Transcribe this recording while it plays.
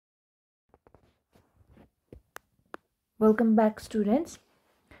Welcome back, students.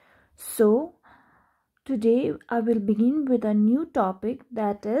 So today I will begin with a new topic,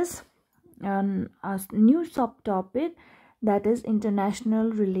 that is a new subtopic, that is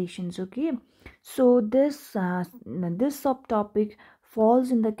international relations. Okay, so this subtopic falls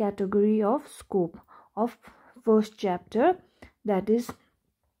in the category of scope of first chapter, that is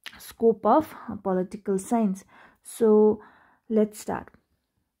scope of political science. So let's start.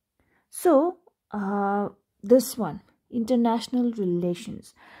 So this one, international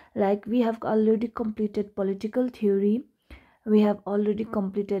relations, like we have already completed political theory, we have already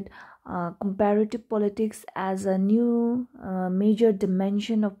completed comparative politics as a new major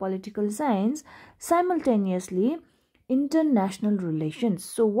dimension of political science. Simultaneously, international relations.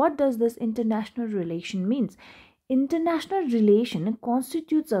 So what does this international relation means? International relation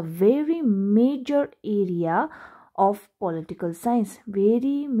constitutes a very major area of political science,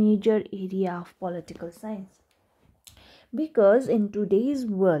 very major area of political science, because in today's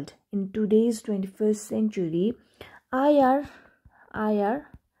world, in today's 21st century, IR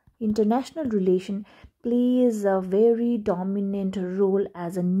international relation plays a very dominant role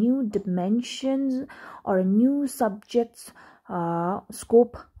as a new dimensions or a new subjects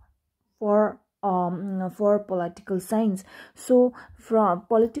scope for political science. So from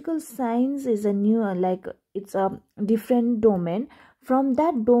political science is a new, like it's a different domain. From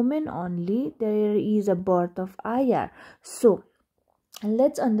that domain only there is a birth of IR. So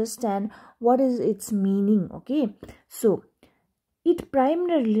let's understand what is its meaning. Okay, so it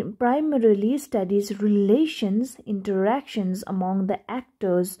primarily studies relations, interactions among the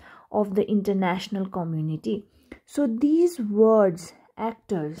actors of the international community. So these words,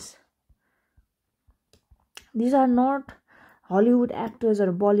 actors, these are not Hollywood actors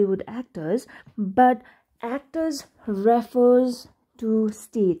or Bollywood actors, but actors refers to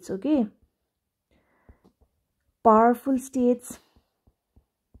states. Okay, powerful states,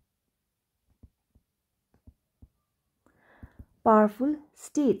 powerful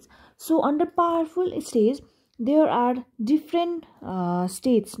states. So under powerful states there are different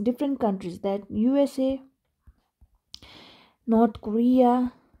states, different countries, that USA, North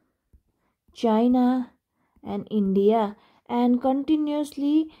Korea, China and India, and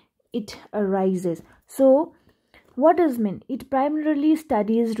continuously it arises. So what does mean? It primarily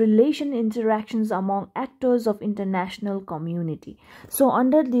studies relation interactions among actors of international community. So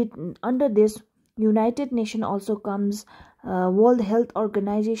under this, United Nations also comes, World Health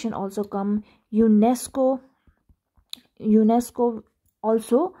Organization also come, UNESCO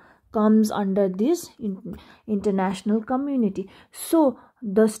also comes under this international community. So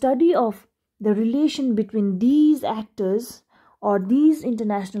the study of the relation between these actors or these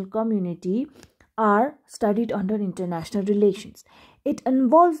international community are studied under international relations. It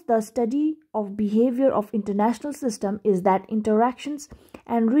involves the study of behavior of international system, is that interactions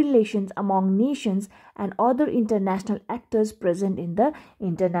and relations among nations and other international actors present in the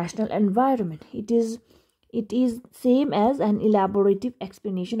international environment. It is same as an elaborative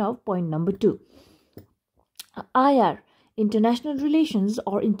explanation of point number 2. IR, international relations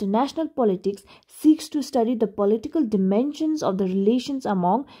or international politics, seeks to study the political dimensions of the relations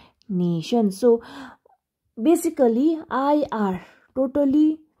among nations. So basically IR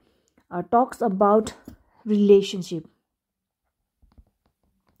totally talks about relationship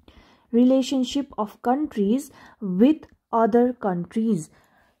of countries with other countries,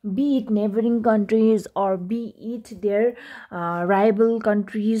 be it neighboring countries or be it their rival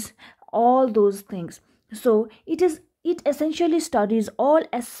countries, all those things. So it essentially studies all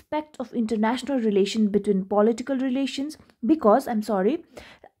aspects of international relations between political relations, because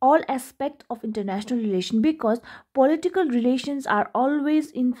all aspects of international relation, because political relations are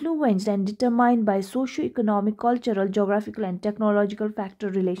always influenced and determined by socio-economic, cultural, geographical and technological factor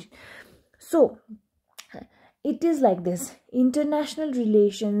relation. So it is like this. International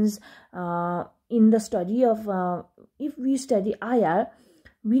relations, in the study of if we study IR,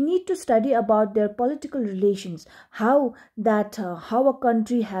 we need to study about their political relations, how a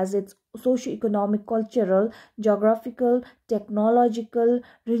country has its socio-economic, cultural, geographical, technological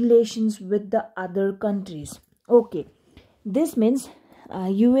relations with the other countries. Okay, this means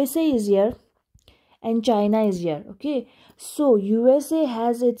USA is here and China is here. Okay, so USA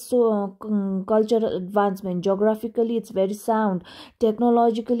has its cultural advancement, geographically it's very sound,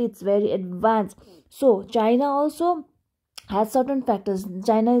 technologically it's very advanced. So China also has certain factors.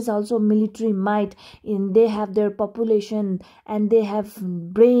 China is also military might, in they have their population and they have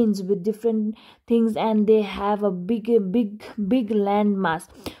brains with different things, and they have a big land mass.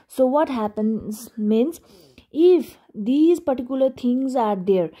 So what happens means, If these particular things are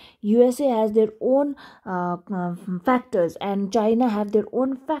there, USA has their own factors and China have their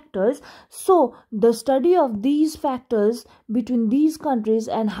own factors, so the study of these factors between these countries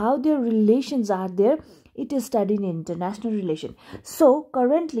and how their relations are there, it is studied in international relation. So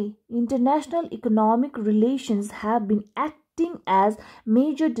currently international economic relations have been acting as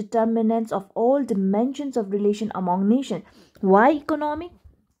major determinants of all dimensions of relation among nations. Why economic?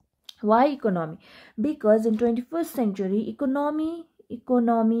 Why economy? Because in 21st century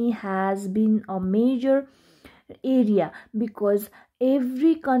economy has been a major area, because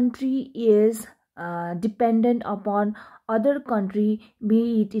every country is dependent upon other country,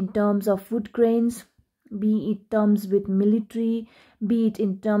 be it in terms of food grains, be it terms with military, be it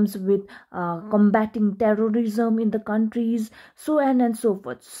in terms with combating terrorism in the countries, so on and so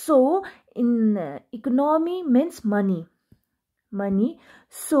forth. So in economy means money.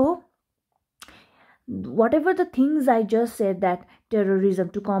 So whatever the things I just said, that terrorism,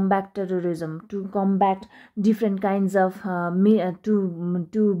 to combat terrorism, to combat different kinds of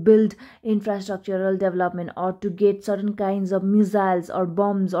to build infrastructural development, or to get certain kinds of missiles or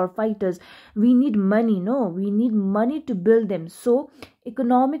bombs or fighters, we need money. No, we need money to build them. So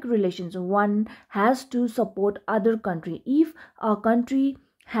economic relations, one has to support other country. If a country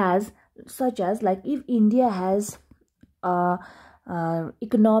has, such as like if India has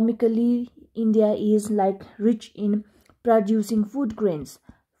economically, India is like rich in producing food grains.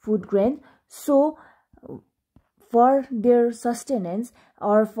 So for their sustenance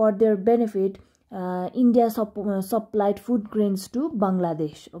or for their benefit, India supplied food grains to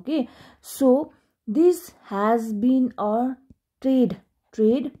Bangladesh. Okay, so this has been a trade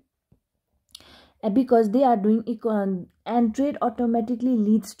because they are doing and trade automatically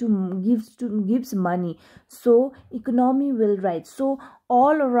leads to gives money, so economy will rise. So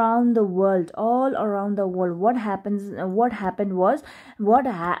all around the world, what happened was, what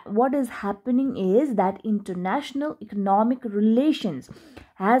is happening is that international economic relations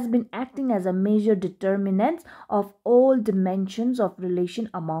has been acting as a major determinant of all dimensions of relation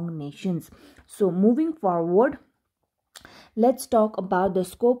among nations. So moving forward, let's talk about the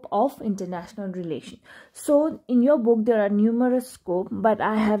scope of international relation. So in your book there are numerous scope, but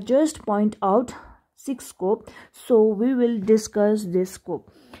I have just point out 6 scope, so we will discuss this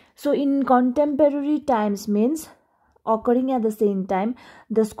scope. So in contemporary times means occurring at the same time,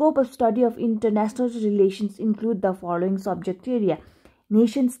 the scope of study of international relations include the following subject area: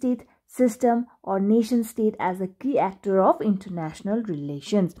 nation state system or nation state as a key actor of international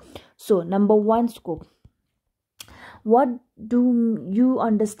relations. So number 1 scope, what do you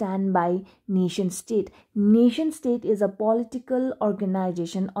understand by nation state? Nation state is a political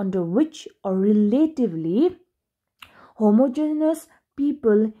organization under which a relatively homogeneous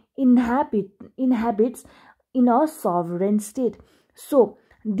people inhabits in a sovereign state. So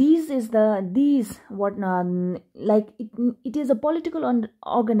it is a political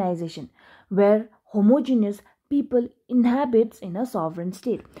organization where homogeneous people inhabits in a sovereign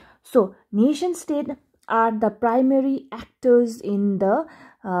state. So nation state are the primary actors in the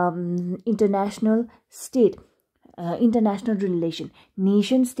international relation.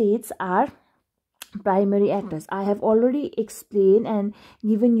 Nation states are primary actors. I have already explained and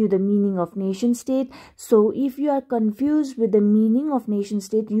given you the meaning of nation state. So if you are confused with the meaning of nation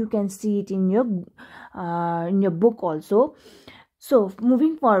state, you can see it in your book also. So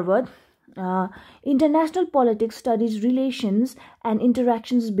moving forward, international politics studies relations and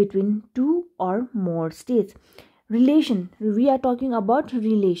interactions between two or more states. Relation, we are talking about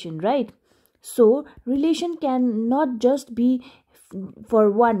relation, right? So relation can not just be for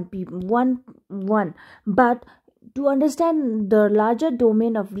one, but to understand the larger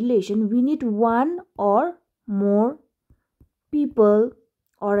domain of relation, we need one or more people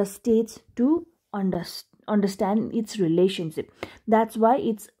or a state to understand its relationship. That's why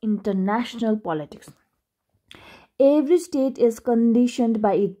it's international politics. Every state is conditioned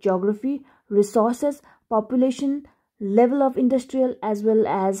by its geography, resources, population, level of industrial as well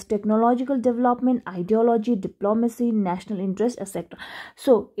as technological development, ideology, diplomacy, national interest, etc.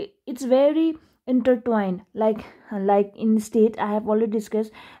 So it's very intertwined. Like in state, I have already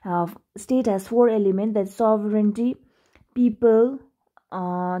discussed, state has 4 elements: that sovereignty, people,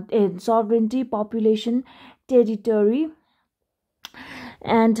 sovereignty, population, territory,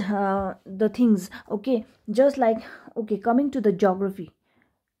 and the things. Okay, just like, okay, coming to the geography,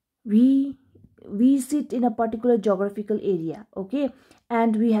 we sit in a particular geographical area, okay,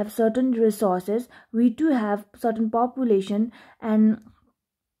 and we have certain resources, we too have certain population, and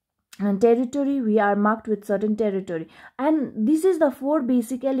and territory, we are marked with certain territory, and this is the 4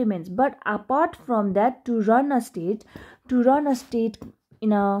 basic elements. But apart from that, to run a state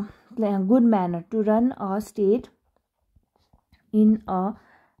in a good manner, to run a state in a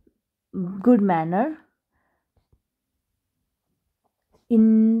good manner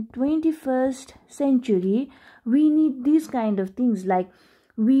in 21st century, we need these kind of things. Like,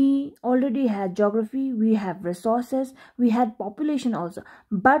 we already had geography, we have resources, we had population also,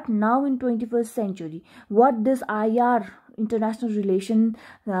 but now in 21st century, what this IR, international relation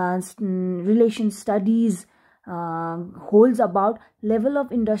studies, holds about level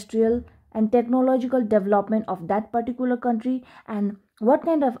of industrial and technological development of that particular country, and what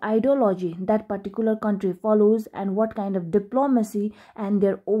kind of ideology that particular country follows, and what kind of diplomacy, and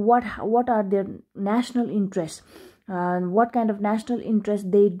their what are their national interests, and what kind of national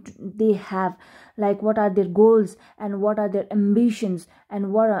interest they have, like what are their goals and what are their ambitions,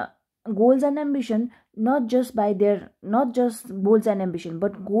 and what are goals and ambition, not just goals and ambition,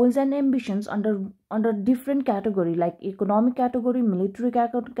 but goals and ambitions under different category, like economic category, military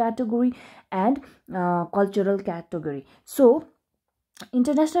category, and cultural category. So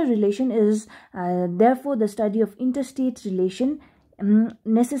international relation is therefore the study of interstate relation,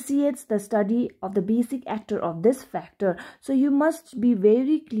 necessitates the study of the basic actor of this factor. So you must be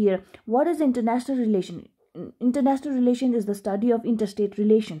very clear, what is international relation? International relation is the study of interstate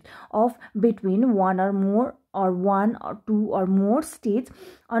relations of between one or two or more states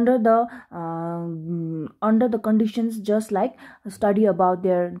under the conditions, just like study about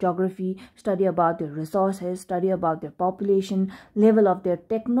their geography, study about their resources, study about their population, level of their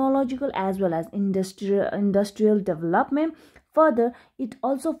technological as well as industrial development. Further, it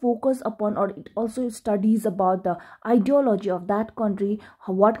also focuses upon, or it also studies about the ideology of that country,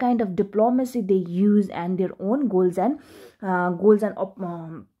 what kind of diplomacy they use, and their own goals and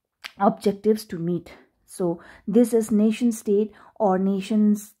objectives to meet. So this is nation state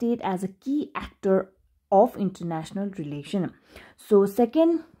as a key actor of international relation. So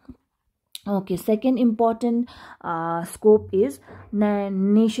second important scope is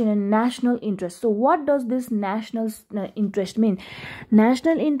nation and national interest. So what does this national interest mean?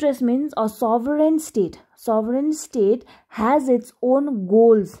 National interest means a sovereign state has its own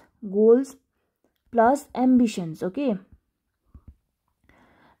goals plus ambitions, okay,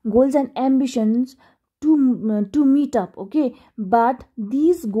 goals and ambitions to meet up, okay, but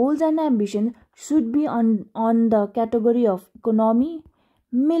these goals and ambitions should be on the category of economy,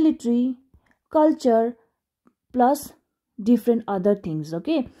 military, culture, plus different other things,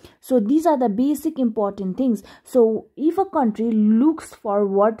 okay. So these are the basic important things. So if a country looks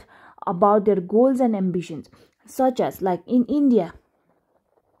forward about their goals and ambitions, such as, like in India,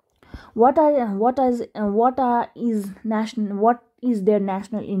 what is their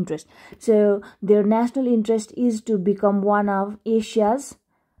national interest? So their national interest is to become one of Asia's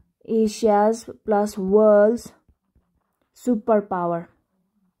plus world's superpower.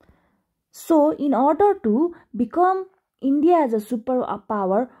 So in order to become India as a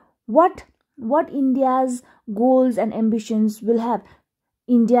superpower, what India's goals and ambitions will have?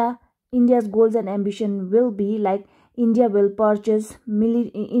 India's goals and ambition will be like, India will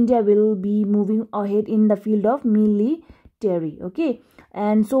be moving ahead in the field of military, okay,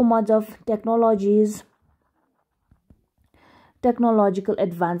 and so much of technological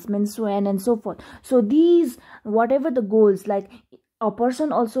advancements, so on and so forth. So these, whatever the goals, like a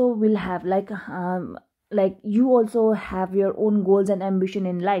person also will have, like you also have your own goals and ambition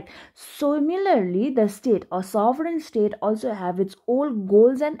in life. Similarly, the state or sovereign state also have its own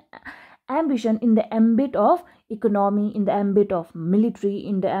goals and ambition in the ambit of economy, in the ambit of military,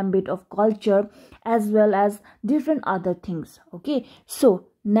 in the ambit of culture, as well as different other things, okay. So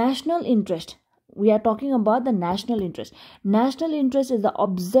national interest, we are talking about the national interest. National interest is the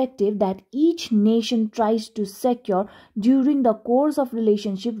objective that each nation tries to secure during the course of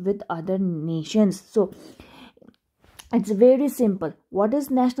relationship with other nations. So it's very simple. What is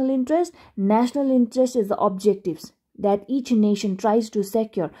national interest? National interest is the objectives that each nation tries to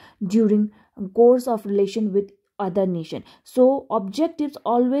secure during course of relation with other nation. So objectives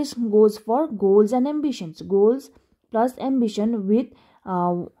always goes for goals and ambitions. Goals plus ambition with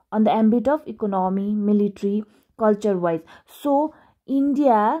on the ambit of economy, military, culture wise. So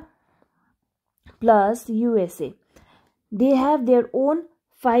India plus USA, they have their own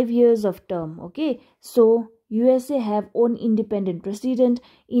 5 years of term, okay. So USA have own independent president,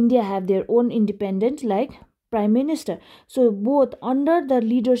 India have their own independent like prime minister. So both under the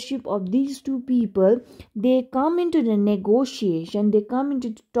leadership of these two people, they come into the negotiation, they come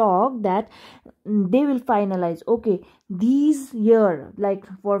into talk that they will finalize, okay, these year, like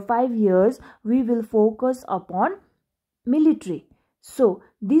for 5 years, we will focus upon military. So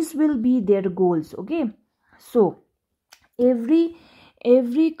this will be their goals. Okay, so every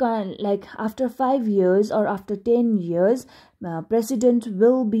like after 5 years or after 10 years, president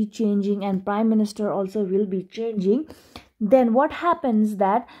will be changing and prime minister also will be changing. Then what happens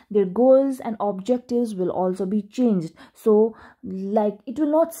that their goals and objectives will also be changed. So like it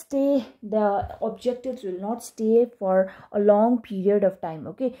will not stay, the objectives will not stay for a long period of time.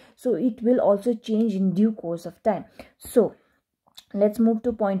 Okay, so it will also change in due course of time. So let's move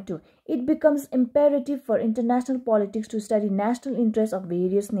to point 2. It becomes imperative for international politics to study national interests of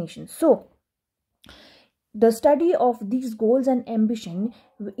various nations. So the study of these goals and ambition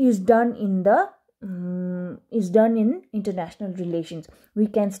is done in the international relations. We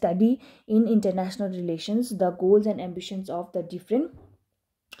can study in international relations the goals and ambitions of the different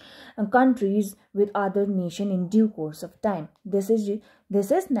countries with other nation in due course of time. This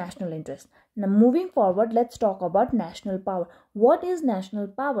is national interest. Now moving forward, let's talk about national power. What is national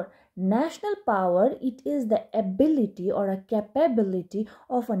power? National power, it is the ability or a capability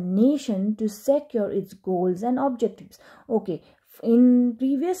of a nation to secure its goals and objectives. Okay, in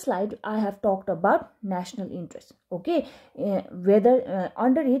previous slide I have talked about national interest. Okay, whether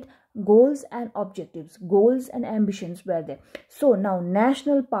under it goals and objectives, goals and ambitions were there. So now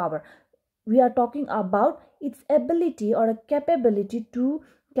national power, we are talking about its ability or a capability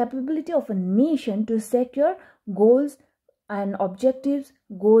of a nation to secure goals and objectives,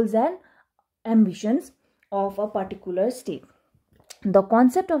 goals and ambitions of a particular state. The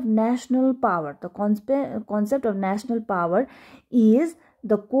concept of national power, concept of national power is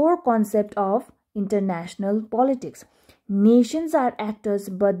the core concept of international politics. Nations are actors,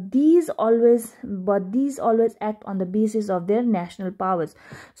 but these always act on the basis of their national powers.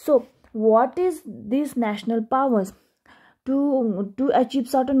 So what is these national powers? To achieve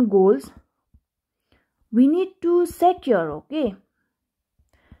certain goals, we need to secure, okay,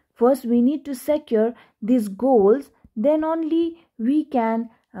 first we need to secure these goals, then only we can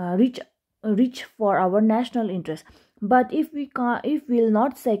reach for our national interest. But if we will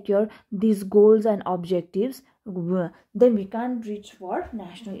not secure these goals and objectives, then we can't reach for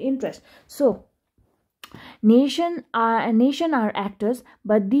national interest. So nation are actors,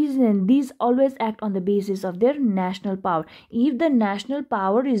 but these always act on the basis of their national power. If the national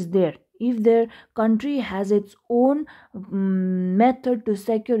power is there, if their country has its own method to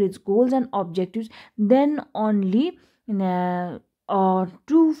secure its goals and objectives, then only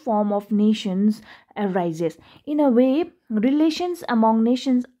true form of nations arises. In a way, relations among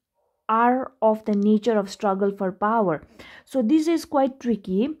nations are of the nature of struggle for power. So this is quite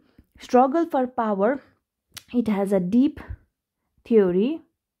tricky. Struggle for power, it has a deep theory.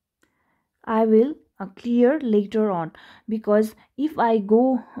 I will clear later on, because if I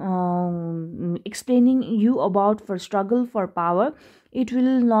go explaining you about for struggle for power, it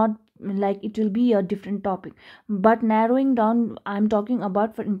will not, like, it will be a different topic. But narrowing down, I'm talking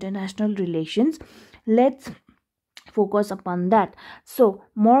about for international relations. Let's focus upon that. So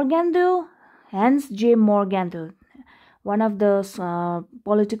Morgenthau, Hans J. Morgenthau, one of the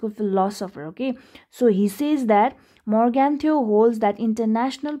political philosopher. Okay, so he says that Morgenthau holds that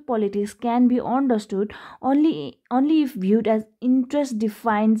international politics can be understood only if viewed as interest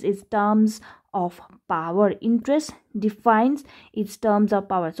defines its terms of power. Interest defines its terms of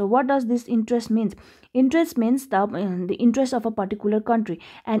power. So what does this interest means? Interest means the interest of a particular country,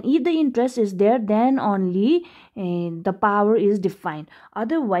 and if the interest is there, then only the power is defined.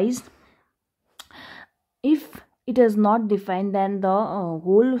 Otherwise, if it is not defined, then the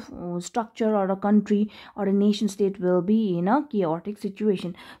whole structure or a country or a nation state will be in a chaotic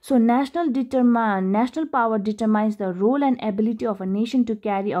situation. So national power determines the role and ability of a nation to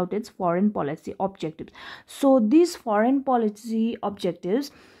carry out its foreign policy objectives. So these foreign policy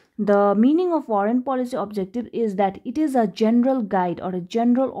objectives, the meaning of foreign policy objective is that it is a general guide or a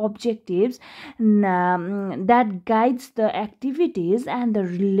general objectives that guides the activities and the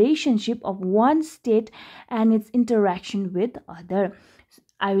relationship of one state and its interaction with other.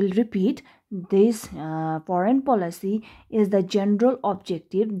 I will repeat, this foreign policy is the general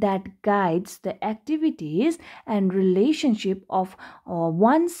objective that guides the activities and relationship of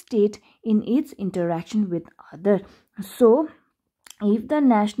one state in its interaction with other. So if the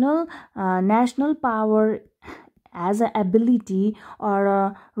national power has an ability or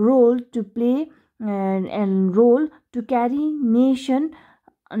a role to play and role to carry nation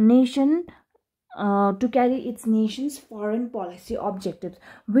to carry its nation's foreign policy objectives.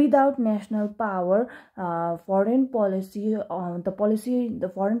 Without national power, foreign policy, the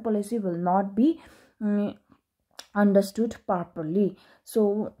foreign policy will not be understood properly.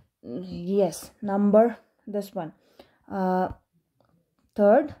 So yes, number this one,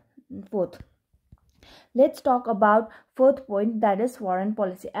 third, fourth. Let's talk about fourth point, that is foreign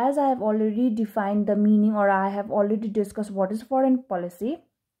policy. As I have already defined the meaning, or I have already discussed what is foreign policy.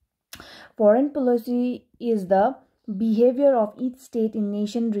 Foreign policy is the behavior of each state in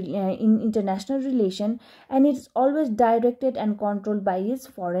in international relation, and it is always directed and controlled by its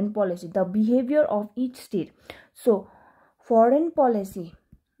foreign policy. The behavior of each state. So foreign policy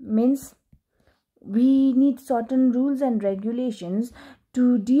means we need certain rules and regulations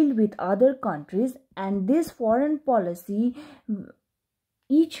to deal with other countries, and this foreign policy,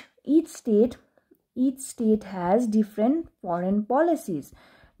 each state has different foreign policies.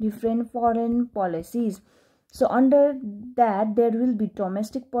 So under that there will be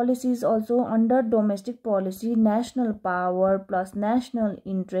domestic policies also. Under domestic policy, national power plus national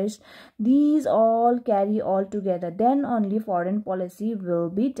interest, these all carry all together, then only foreign policy will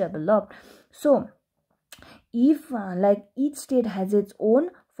be developed. So if like each state has its own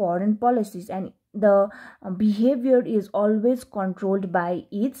foreign policies, and the behavior is always controlled by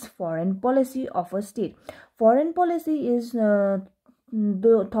its foreign policy of a state. Foreign policy is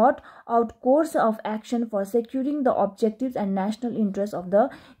the thought out course of action for securing the objectives and national interests of the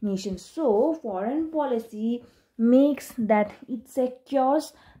nation. So foreign policy makes that it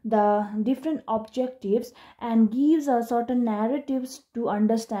secures the different objectives and gives a certain narratives to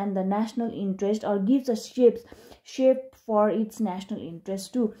understand the national interest, or gives a shape for its national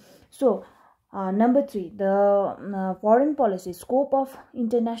interest too. So number 3, the foreign policy scope of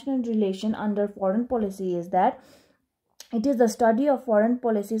international relation under foreign policy is that it is the study of foreign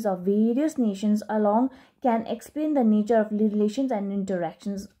policies of various nations along can explain the nature of relations and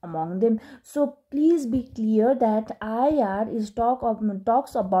interactions among them. So please be clear that IR is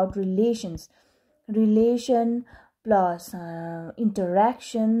talks about relations, relation plus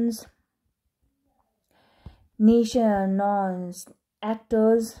interactions, nation,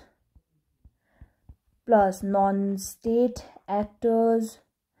 non-actors plus non-state actors,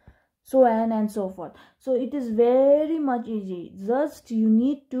 so on and so forth. So it is very much easy. Just you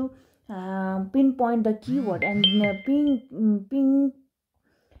need to pinpoint the keyword and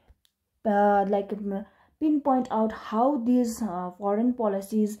pinpoint out how these foreign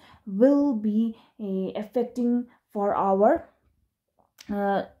policies will be affecting for our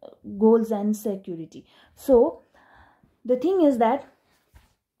goals and security. So the thing is that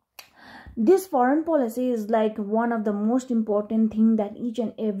this foreign policy is like one of the most important thing that each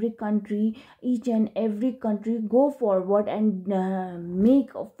and every country go forward and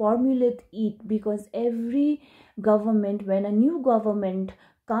formulate it, because every government, when a new government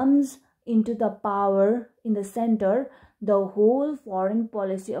comes into the power in the center, the whole foreign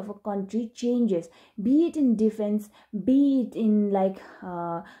policy of a country changes, be it in defense, be it in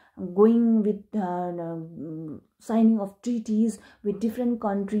going with signing of treaties with different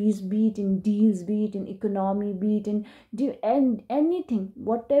countries, be it in deals, be it in economy, be it in and anything,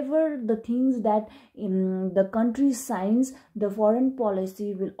 whatever the things that the country signs, the foreign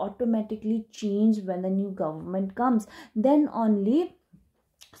policy will automatically change when the new government comes. Then only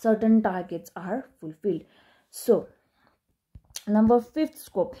certain targets are fulfilled. So number 5th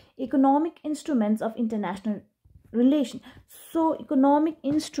scope, economic instruments of international relation. So economic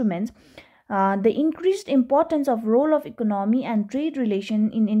instruments, the increased importance of role of economy and trade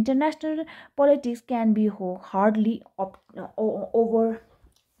relation in international politics can be hardly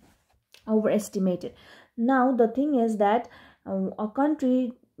overestimated. Now the thing is that a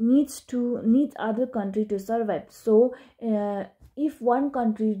country needs other country to survive. So if one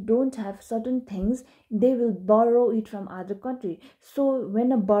country don't have certain things, they will borrow it from other country. So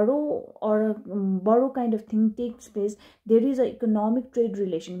when a borrow or a borrow kind of thing takes place, there is an economic trade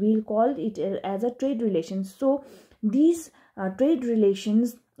relation. We'll call it as a trade relation. So these trade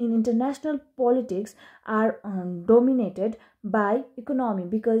relations in international politics are dominated by economy,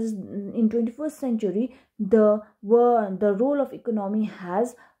 because in 21st century the role of economy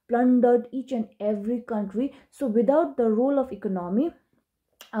has plundered each and every country. So without the role of economy,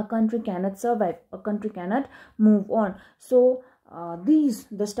 a country cannot survive, a country cannot move on. So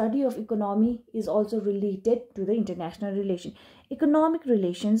the study of economy is also related to the international relation. Economic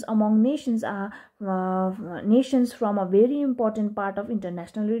relations among nations are nations from a very important part of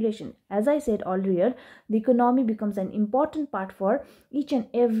international relation. As I said earlier, the economy becomes an important part for each and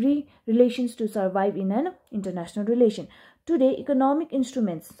every relations to survive in an international relation. Today, economic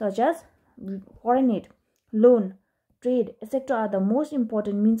instruments such as foreign aid, loan, trade, etc. are the most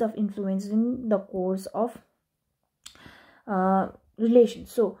important means of influencing the course of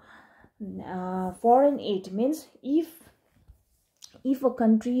relations. So foreign aid means if a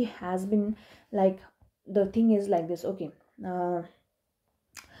country has been, like, the thing is like this. Okay,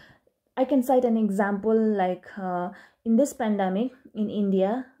 I can cite an example, like in this pandemic in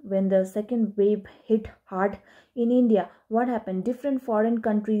India, when the second wave hit hard in India, what happened? Different foreign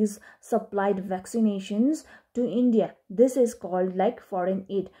countries supplied vaccinations to India. This is called like foreign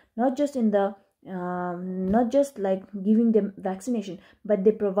aid. Not just in the not just like giving them vaccination, but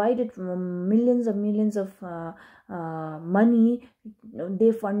they provided millions of money.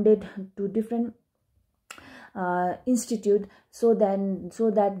 They funded to different institute, so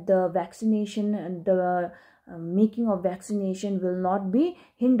that the vaccination and the making of vaccination will not be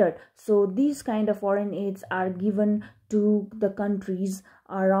hindered. So these kind of foreign aids are given to the countries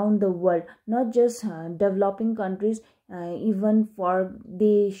around the world, not just developing countries. Even for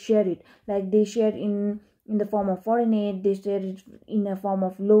they share it, like they share in the form of foreign aid, they share it in a form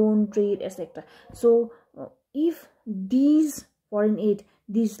of loan, trade, etc. So if these foreign aid,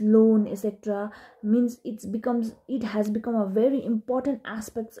 this loan, etc., means it has become a very important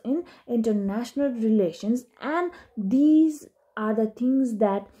aspects in international relations, and these are the things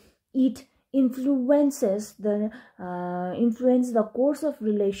that it influences the course of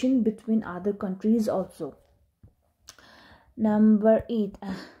relation between other countries also. Number 8,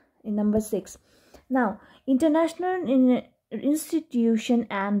 number 6. Now, international institution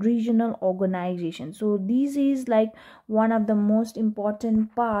and regional organization. So this is like one of the most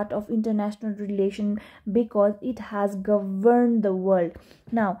important part of international relation, because it has governed the world.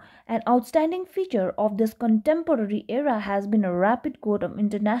 Now, an outstanding feature of this contemporary era has been a rapid growth of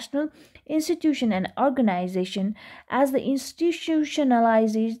international institution and organization as the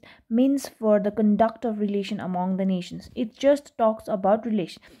institutionalized means for the conduct of relation among the nations. It just talks about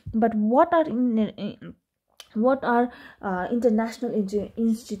relation, but what are international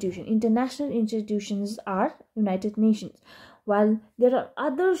institutions? International institutions are United Nations, while there are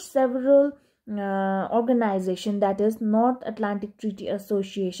other several organization, that is North Atlantic Treaty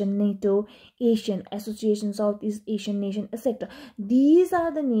Association, NATO, Asian Association, Southeast Asian nation, etc. These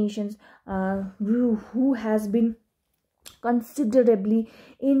are the nations who has been considerably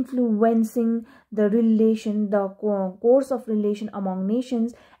influencing the course of relation among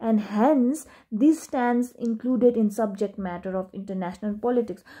nations, and hence this stands included in subject matter of international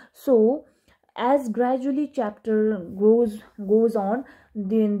politics. So as gradually chapter goes on,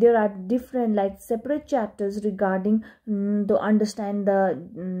 then there are different like separate chapters regarding to understand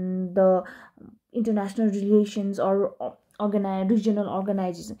the international relations or regional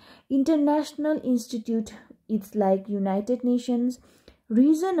organization. International institute, it's like United Nations.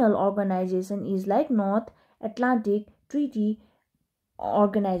 Regional organization is like North Atlantic Treaty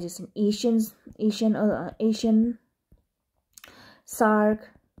Organization, Asian SAARC.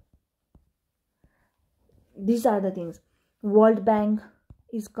 These are the things. World Bank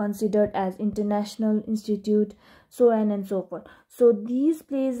is considered as international institute, so on and so forth. So these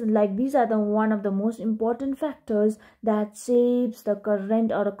are the one of the most important factors that shapes the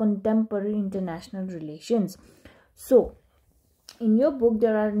current or contemporary international relations. So in your book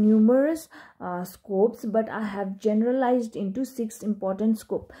there are numerous scopes, but I have generalized into 6 important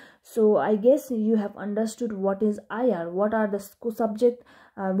scopes. So I guess you have understood what is IR, what are the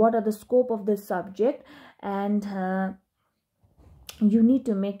what are the scope of this subject, and you need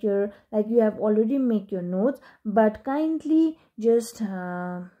to make your, like, you have already make your notes, but kindly just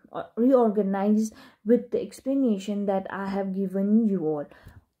reorganize with the explanation that I have given you all.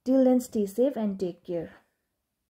 Till then, stay safe and take care.